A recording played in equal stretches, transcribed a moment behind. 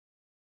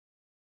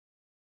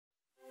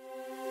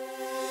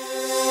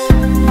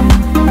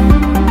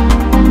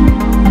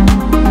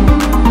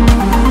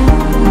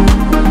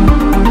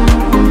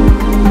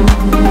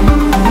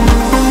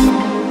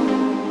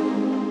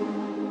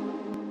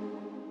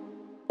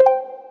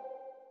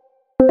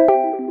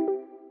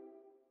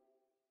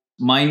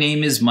My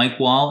name is Mike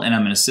Wahl, and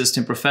I'm an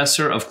assistant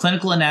professor of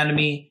clinical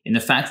anatomy in the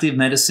Faculty of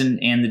Medicine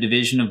and the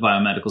Division of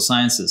Biomedical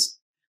Sciences.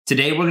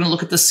 Today, we're going to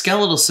look at the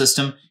skeletal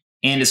system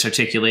and its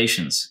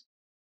articulations.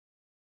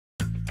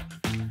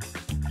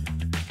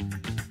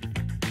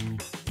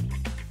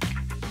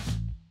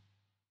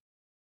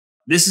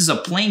 This is a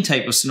plain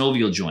type of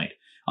synovial joint.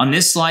 On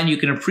this slide, you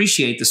can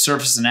appreciate the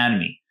surface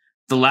anatomy.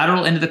 The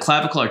lateral end of the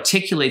clavicle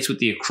articulates with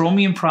the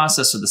acromion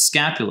process of the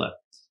scapula.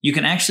 You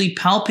can actually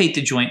palpate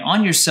the joint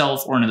on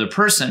yourself or another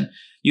person.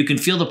 You can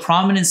feel the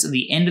prominence of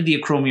the end of the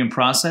acromion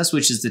process,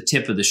 which is the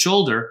tip of the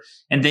shoulder,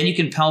 and then you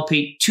can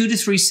palpate 2 to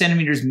 3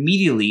 centimeters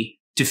medially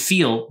to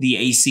feel the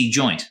AC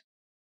joint.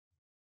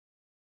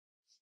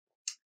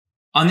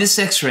 On this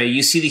x-ray,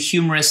 you see the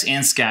humerus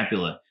and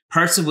scapula,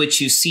 parts of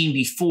which you've seen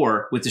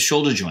before with the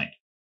shoulder joint.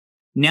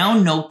 Now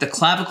note the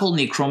clavicle and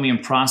the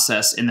acromion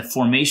process in the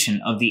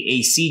formation of the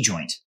AC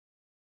joint.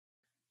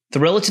 The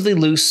relatively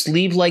loose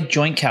sleeve-like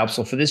joint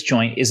capsule for this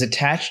joint is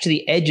attached to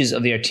the edges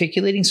of the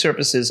articulating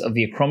surfaces of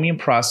the acromion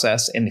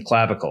process and the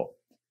clavicle.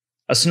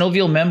 A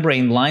synovial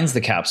membrane lines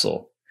the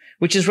capsule,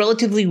 which is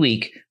relatively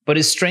weak, but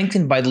is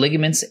strengthened by the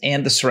ligaments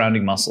and the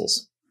surrounding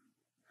muscles.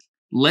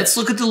 Let's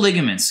look at the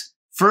ligaments.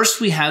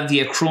 First, we have the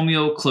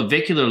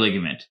acromioclavicular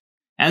ligament.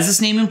 As its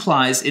name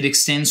implies, it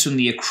extends from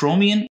the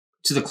acromion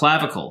to the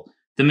clavicle.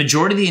 The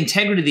majority of the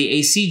integrity of the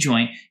AC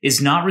joint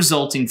is not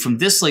resulting from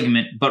this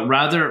ligament, but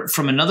rather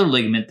from another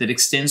ligament that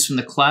extends from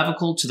the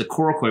clavicle to the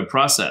coracoid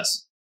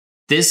process.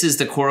 This is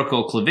the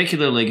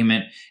coracoclavicular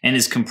ligament and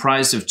is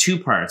comprised of 2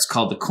 parts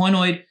called the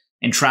conoid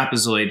and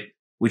trapezoid,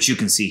 which you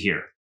can see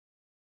here.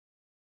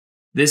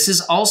 This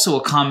is also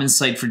a common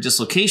site for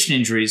dislocation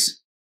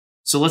injuries,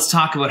 so let's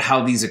talk about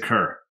how these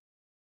occur.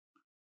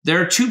 There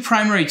are 2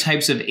 primary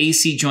types of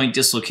AC joint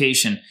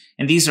dislocation,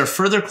 and these are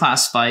further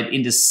classified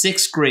into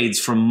 6 grades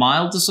from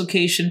mild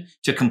dislocation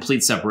to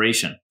complete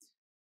separation.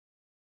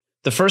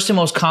 The first and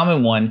most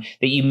common one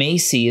that you may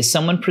see is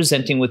someone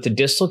presenting with the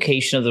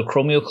dislocation of the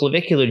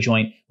acromioclavicular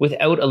joint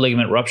without a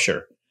ligament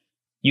rupture.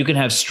 You can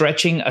have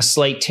stretching, a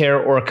slight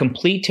tear, or a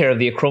complete tear of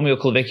the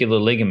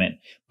acromioclavicular ligament,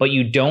 but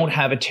you don't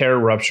have a tear or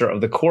rupture of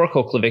the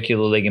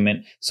coracoclavicular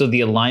ligament, so the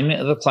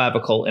alignment of the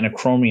clavicle and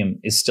acromion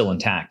is still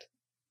intact.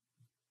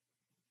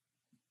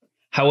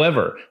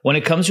 However, when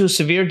it comes to a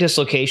severe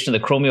dislocation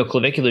of the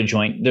acromioclavicular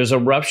joint, there's a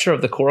rupture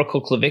of the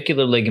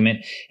coracoclavicular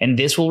ligament, and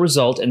this will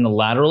result in the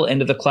lateral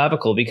end of the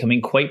clavicle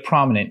becoming quite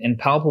prominent and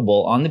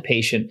palpable on the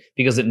patient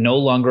because it no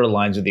longer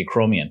aligns with the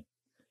acromion.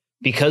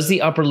 Because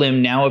the upper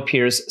limb now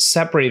appears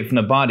separated from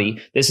the body,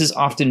 this is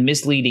often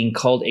misleading,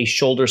 called a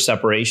shoulder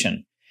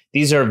separation.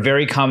 These are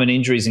very common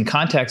injuries in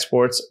contact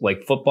sports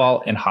like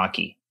football and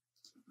hockey.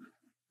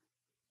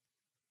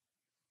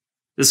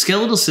 The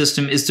skeletal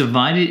system is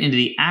divided into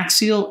the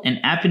axial and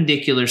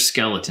appendicular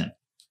skeleton.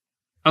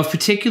 Of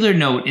particular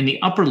note in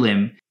the upper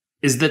limb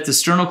is that the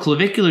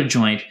sternoclavicular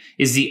joint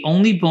is the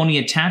only bony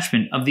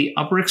attachment of the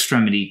upper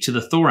extremity to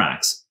the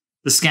thorax.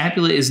 The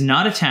scapula is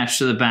not attached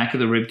to the back of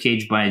the rib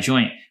cage by a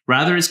joint,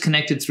 rather is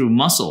connected through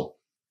muscle.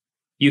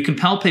 You can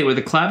palpate where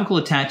the clavicle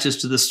attaches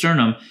to the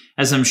sternum.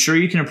 As I'm sure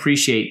you can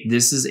appreciate,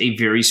 this is a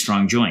very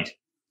strong joint.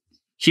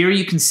 Here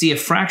you can see a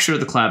fracture of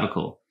the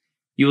clavicle.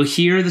 You will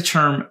hear the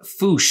term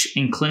FOOSH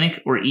in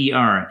clinic or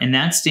ER, and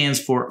that stands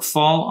for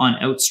fall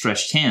on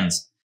outstretched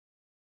hands.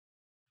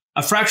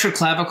 A fractured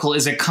clavicle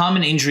is a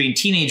common injury in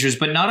teenagers,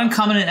 but not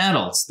uncommon in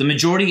adults. The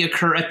majority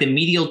occur at the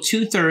medial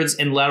 2/3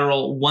 and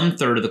lateral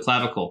 1/3 of the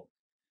clavicle.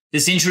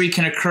 This injury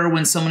can occur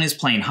when someone is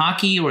playing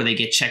hockey or they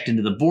get checked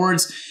into the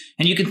boards,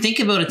 and you can think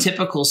about a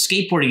typical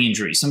skateboarding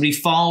injury. Somebody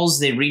falls,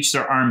 they reach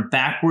their arm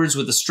backwards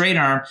with a straight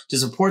arm to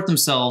support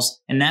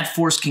themselves, and that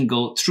force can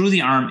go through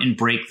the arm and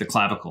break the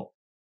clavicle.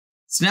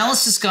 So now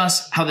let's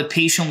discuss how the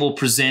patient will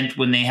present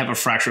when they have a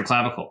fractured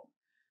clavicle.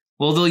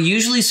 Well, they'll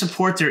usually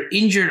support their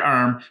injured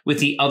arm with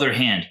the other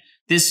hand.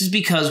 This is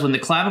because when the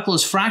clavicle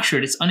is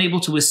fractured, it's unable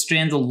to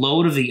withstand the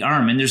load of the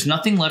arm, and there's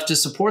nothing left to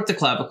support the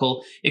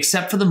clavicle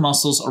except for the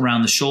muscles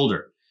around the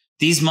shoulder.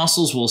 These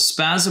muscles will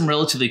spasm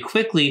relatively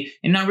quickly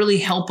and not really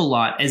help a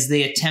lot as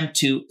they attempt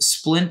to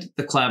splint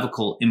the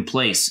clavicle in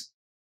place.